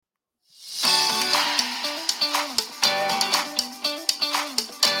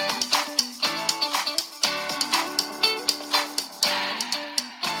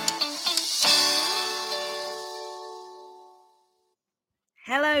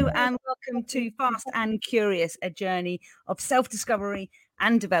Hello and welcome to Fast and Curious, a journey of self-discovery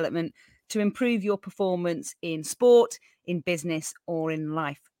and development to improve your performance in sport, in business or in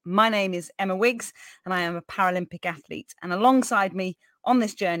life. My name is Emma Wiggs and I am a Paralympic athlete. And alongside me on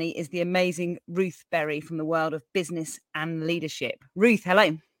this journey is the amazing Ruth Berry from the world of business and leadership. Ruth,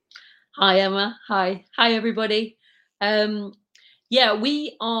 hello. Hi, Emma. Hi, everybody.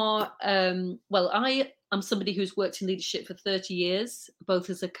 We are, I am somebody who's worked in leadership for 30 years, both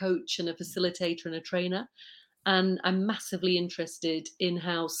as a coach and a facilitator and a trainer. And I'm massively interested in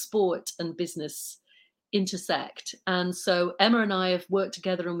how sport and business intersect. And so Emma and I have worked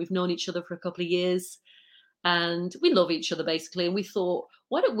together and we've known each other for a couple of years and we love each other basically. And we thought,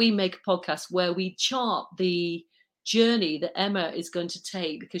 why don't we make a podcast where we chart the journey that Emma is going to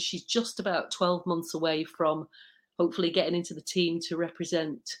take, because she's just about 12 months away from hopefully getting into the team to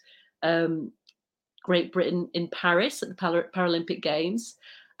represent Great Britain in Paris at the Paralympic Games.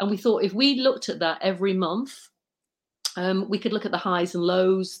 And we thought if we looked at that every month, we could look at the highs and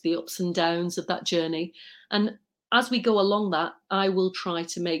lows, the ups and downs of that journey. And as we go along that, I will try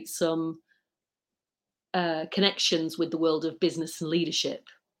to make some connections with the world of business and leadership.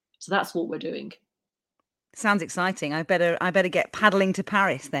 So that's what we're doing. Sounds exciting. I better get paddling to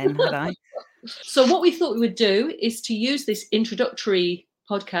Paris then, had I? So what we thought we would do is to use this introductory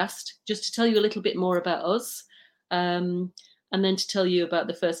podcast just to tell you a little bit more about us, and then to tell you about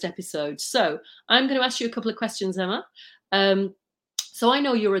the first episode. So I'm going to ask you a couple of questions, Emma. So I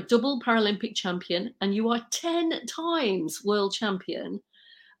know you're a double Paralympic champion and you are 10 times world champion.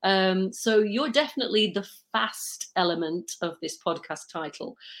 So you're definitely the fast element of this podcast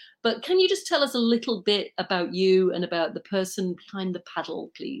title. But can you just tell us a little bit about you and about the person behind the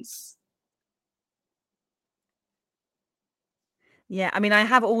paddle, please? Yeah, I mean, I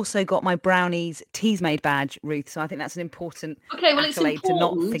have also got my Brownies Teasmade badge, Ruth. So I think that's an important accolade to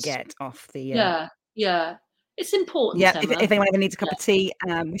not forget off the... Yeah. It's important, Yeah, Emma. if anyone ever needs a cup of tea,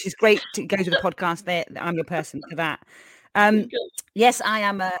 which is great to go to the podcast, there I'm your person for that. Yes, I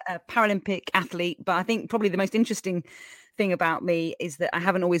am a Paralympic athlete, but I think probably the most interesting thing about me is that I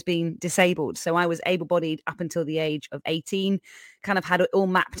haven't always been disabled. So I was able-bodied up until the age of 18, kind of had it all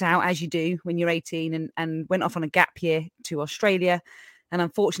mapped out as you do when you're 18, and went off on a gap year to Australia and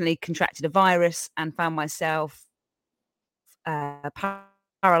unfortunately contracted a virus and found myself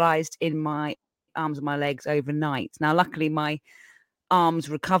paralyzed in my arms and my legs overnight. Now, luckily, my arms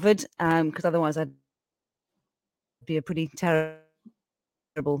recovered because otherwise I'd be a pretty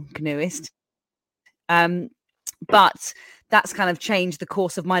terrible canoeist. But that's kind of changed the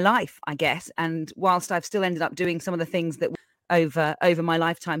course of my life, I guess. And whilst I've still ended up doing some of the things that over my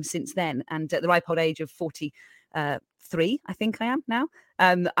lifetime since then, and at the ripe old age of 43, I think I am now,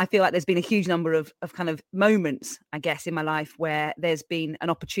 I feel like there's been a huge number of kind of moments, I guess, in my life where there's been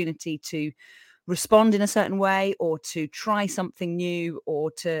an opportunity to respond in a certain way or to try something new or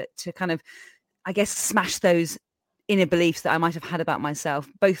to kind of, I guess, smash those inner beliefs that I might have had about myself,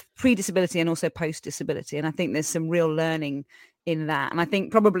 both pre-disability and also post-disability. And I think there's some real learning in that. And I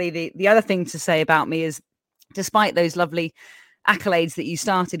think probably the other thing to say about me is, despite those lovely accolades that you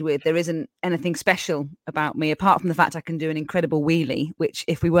started with, there isn't anything special about me apart from the fact I can do an incredible wheelie, which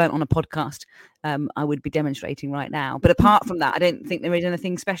if we weren't on a podcast, I would be demonstrating right now. But apart from that, I don't think there is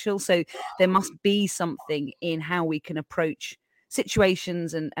anything special. So there must be something in how we can approach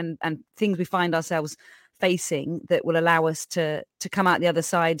situations and things we find ourselves facing that will allow us to come out the other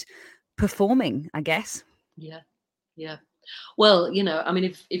side performing, I guess. Yeah. Well, I mean,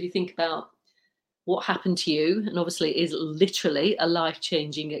 if you think about what happened to you, and obviously it is literally a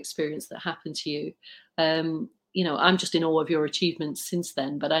life-changing experience that happened to you. I'm just in awe of your achievements since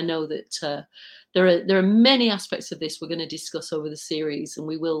then, but I know that there are many aspects of this we're going to discuss over the series, and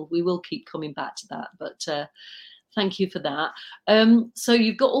we will keep coming back to that. But thank you for that. So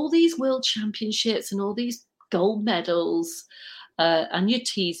you've got all these world championships and all these gold medals and your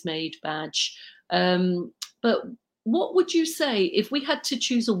Teasmade badge. But what would you say if we had to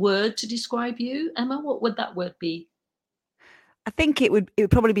choose a word to describe you, Emma? What would that word be? I think it would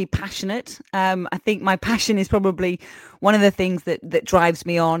probably be passionate. I think my passion is probably one of the things that drives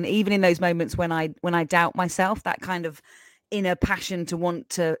me on, even in those moments when I doubt myself. That kind of inner passion to want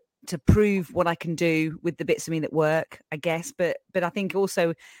to prove what I can do with the bits of me that work, I guess. But I think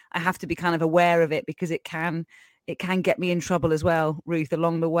also I have to be kind of aware of it because it can get me in trouble as well, Ruth,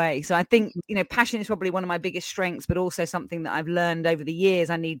 along the way. So I think, passion is probably one of my biggest strengths, but also something that I've learned over the years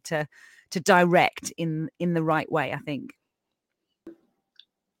I need to direct in the right way, I think.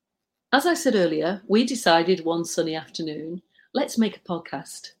 As I said earlier, we decided one sunny afternoon, let's make a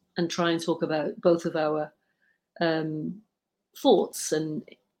podcast and try and talk about both of our thoughts and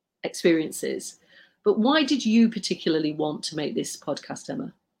experiences. But why did you particularly want to make this podcast,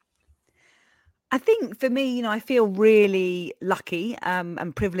 Emma? I think for me, I feel really lucky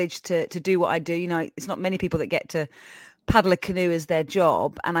and privileged to do what I do. It's not many people that get to paddle a canoe as their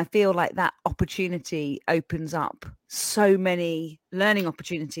job. And I feel like that opportunity opens up so many learning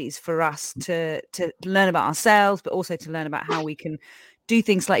opportunities for us to learn about ourselves, but also to learn about how we can do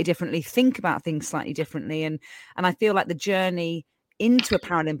things slightly differently, think about things slightly differently. And I feel like the journey into a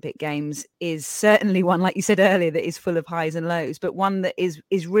Paralympic Games is certainly one, like you said earlier, that is full of highs and lows, but one that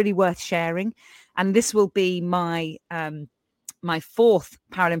is really worth sharing. And this will be my my fourth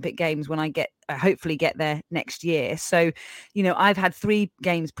Paralympic Games when I hopefully get there next year. So, I've had 3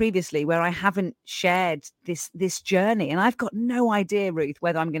 games previously where I haven't shared this journey, and I've got no idea, Ruth,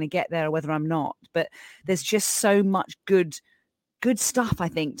 whether I'm going to get there or whether I'm not. But there's just so much good stuff, I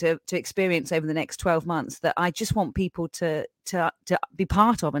think, to experience over the next 12 months that I just want people to be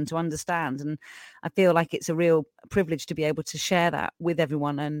part of and to understand. And I feel like it's a real privilege to be able to share that with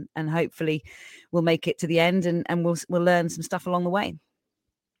everyone, and hopefully we'll make it to the end and we'll learn some stuff along the way.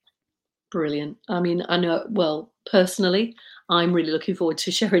 Brilliant. I mean, I know, well, personally, I'm really looking forward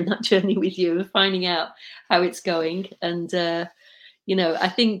to sharing that journey with you and finding out how it's going. And, I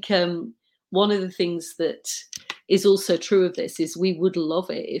think one of the things that is also true of this is we would love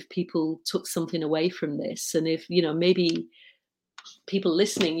it if people took something away from this. And if, maybe people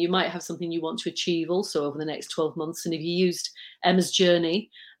listening, you might have something you want to achieve also over the next 12 months. And if you used Emma's journey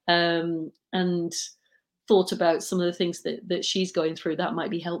and thought about some of the things that she's going through, that might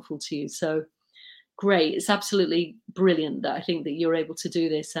be helpful to you. So great. It's absolutely brilliant that I think that you're able to do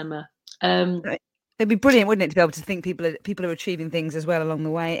this, Emma. It'd be brilliant, wouldn't it, to be able to think people are achieving things as well along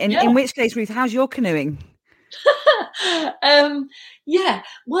the way. In which case, Ruth, how's your canoeing? Yeah,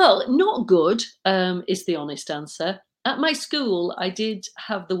 well, not good, is the honest answer. At my school, I did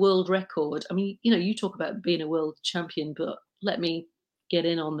have the world record. I mean, you talk about being a world champion, but let me get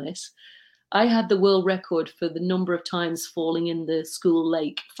in on this. I had the world record for the number of times falling in the school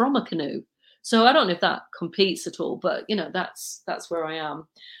lake from a canoe. So I don't know if that competes at all, but that's where I am.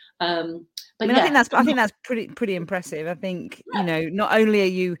 But I think that's pretty impressive. I think, not only are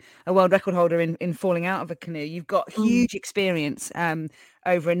you a world record holder in falling out of a canoe, you've got huge experience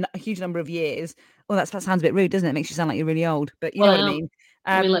over a huge number of years. Well, that sounds a bit rude, doesn't it? It makes you sound like you're really old, but you know what I mean.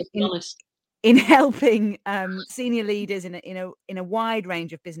 I mean, let's be honest. In helping senior leaders in a wide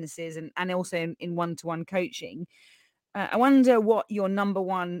range of businesses and also in one-to-one coaching, I wonder what your number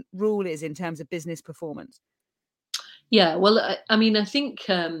one rule is in terms of business performance. Yeah, well, I mean, I think,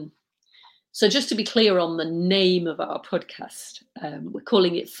 so just to be clear on the name of our podcast, we're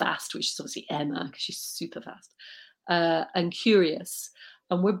calling it FAST, which is obviously Emma, because she's super fast, and Curious.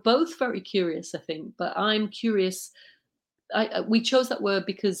 And we're both very curious, I think, but I'm curious. We chose that word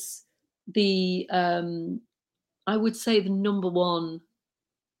because I would say the number one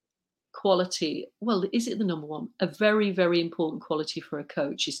quality, well, is it the number one? A very, very important quality for a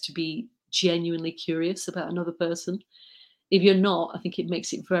coach is to be genuinely curious about another person. If you're not, I think it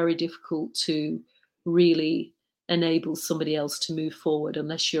makes it very difficult to really enable somebody else to move forward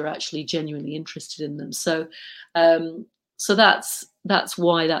unless you're actually genuinely interested in them. So that's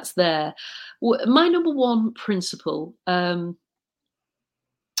why that's there. My number one principle, I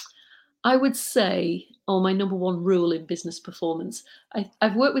would say, or my number one rule in business performance,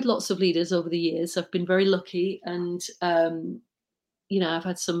 I've worked with lots of leaders over the years. I've been very lucky, and I've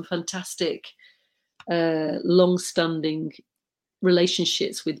had some fantastic, long-standing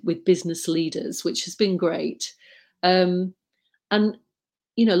relationships with business leaders, which has been great. And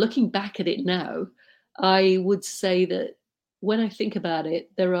looking back at it now, I would say that when I think about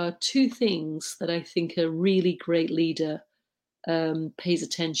it, there are 2 things that I think a really great leader pays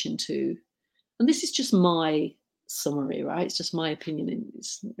attention to. And this is just my summary, right? It's just my opinion. It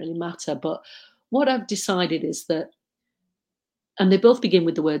doesn't really matter. But what I've decided is that, and they both begin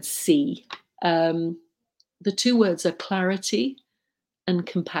with the word C. The 2 words are clarity and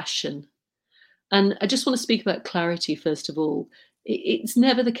compassion. And I just want to speak about clarity, first of all. It's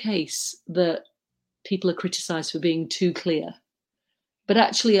never the case that people are criticized for being too clear. But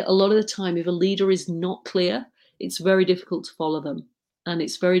actually, a lot of the time, if a leader is not clear, it's very difficult to follow them. And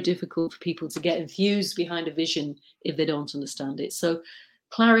it's very difficult for people to get enthused behind a vision if they don't understand it. So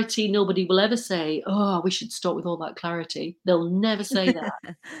clarity, nobody will ever say, oh, we should stop with all that clarity. They'll never say that.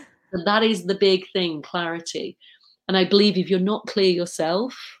 But that is the big thing, clarity. And I believe if you're not clear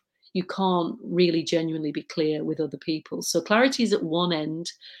yourself, you can't really genuinely be clear with other people. So clarity is at one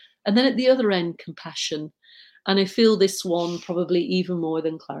end. And then at the other end, compassion. And I feel this one probably even more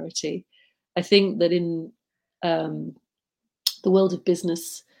than clarity. I think that in the world of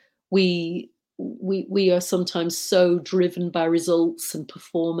business, we are sometimes so driven by results and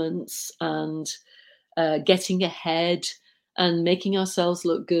performance and getting ahead and making ourselves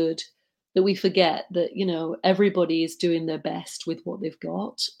look good, that we forget that, you know, everybody is doing their best with what they've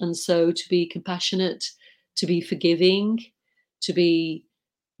got. And so to be compassionate, to be forgiving, to be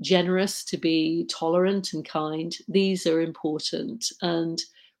generous, to be tolerant and kind, these are important. And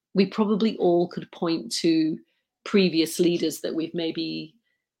we probably all could point to previous leaders that we've maybe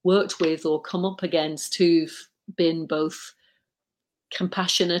worked with or come up against who've been both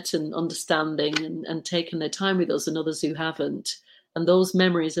compassionate and understanding and taken their time with us, and others who haven't. And those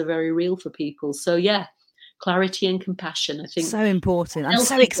memories are very real for people. So yeah, clarity and compassion, I think. So important. I'm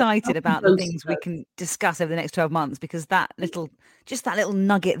so excited about the things we can discuss over the next 12 months, because that little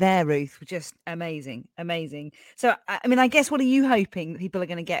nugget there, Ruth, was just amazing. So, I mean, I guess, what are you hoping that people are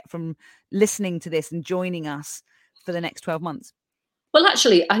going to get from listening to this and joining us for the next 12 months? Well,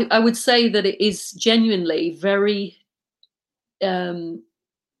 actually, I would say that it is genuinely very, as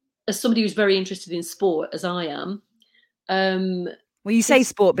somebody who's very interested in sport, as I am. Well, you say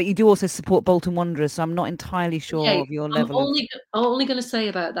sport, but you do also support Bolton Wanderers, so I'm not entirely sure of your level. I'm only going to say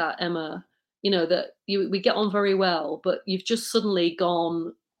about that, Emma, you know, that we get on very well, but you've just suddenly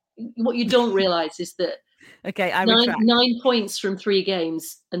gone. What you don't realise is that okay, I 9 points from 3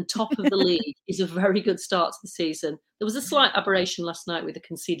 games and top of the league is a very good start to the season. There was a slight aberration last night with a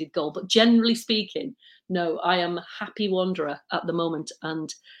conceded goal, but generally speaking, no, I am a happy Wanderer at the moment,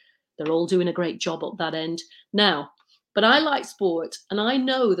 and they're all doing a great job up that end now. But I like sport, and I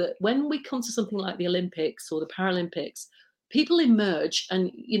know that when we come to something like the Olympics or the Paralympics, people emerge, and,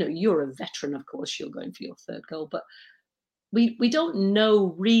 you know, you're a veteran, of course, you're going for your 3rd goal, but we don't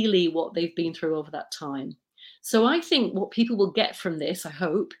know really what they've been through over that time. So I think what people will get from this, I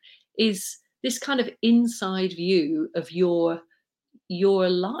hope, is this kind of inside view of your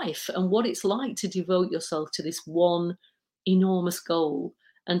life and what it's like to devote yourself to this one enormous goal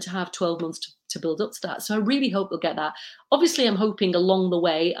and to have 12 months to build up to that. So I really hope they'll get that. Obviously, I'm hoping along the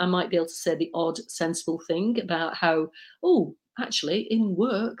way, I might be able to say the odd sensible thing about how, oh, actually, in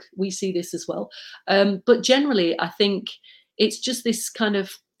work, we see this as well. But generally, I think it's just this kind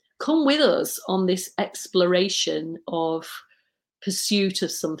of come with us on this exploration of pursuit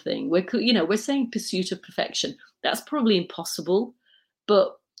of something. We're saying pursuit of perfection. That's probably impossible,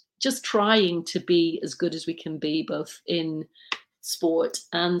 but just trying to be as good as we can be, both in sport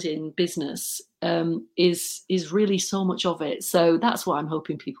and in business, is really so much of it. So that's what I'm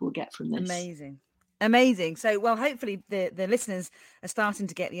hoping people will get from this. Amazing. So, well, hopefully the listeners are starting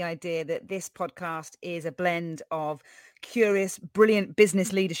to get the idea that this podcast is a blend of curious, brilliant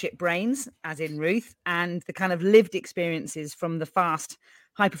business leadership brains, as in Ruth, and the kind of lived experiences from the fast,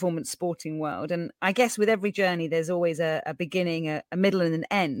 high-performance sporting world. And I guess with every journey, there's always a beginning, a middle, and an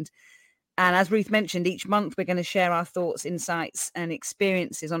end. And as Ruth mentioned, each month we're going to share our thoughts, insights, and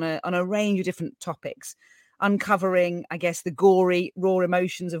experiences on a range of different topics, uncovering, I guess, the gory, raw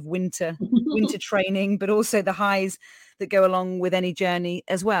emotions of winter training, but also the highs that go along with any journey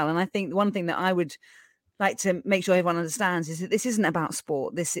as well. And I think the one thing that I would like to make sure everyone understands is that this isn't about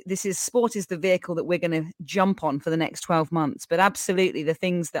sport. Sport is the vehicle that we're going to jump on for the next 12 months. But absolutely, the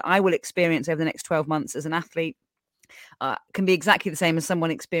things that I will experience over the next 12 months as an athlete can be exactly the same as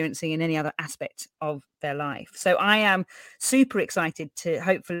someone experiencing in any other aspect of their life. So I am super excited to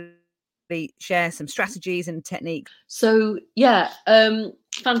hopefully share some strategies and techniques. So yeah,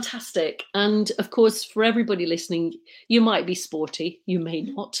 fantastic. And of course, for everybody listening, you might be sporty, you may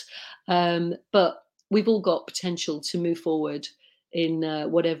not, but we've all got potential to move forward in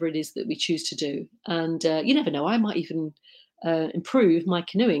whatever it is that we choose to do. And you never know, I might even improve my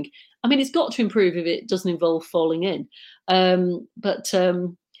canoeing. I mean, it's got to improve if it doesn't involve falling in. But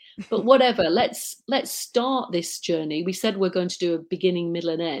whatever, let's start this journey. We said we're going to do a beginning, middle,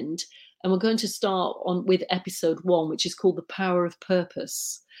 and end. And we're going to start with episode 1, which is called The Power of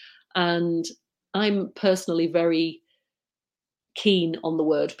Purpose. And I'm personally very keen on the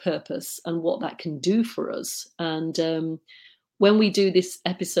word purpose and what that can do for us. And when we do this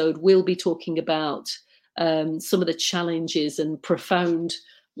episode, we'll be talking about some of the challenges and profound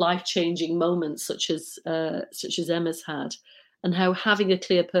life-changing moments such as Emma's had, and how having a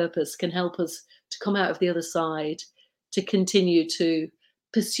clear purpose can help us to come out of the other side, to continue to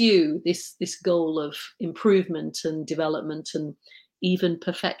pursue this goal of improvement and development and even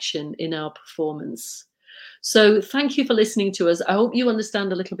perfection in our performance. So thank you for listening to us. I hope you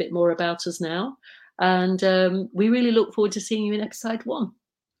understand a little bit more about us now, and we really look forward to seeing you in episode 1.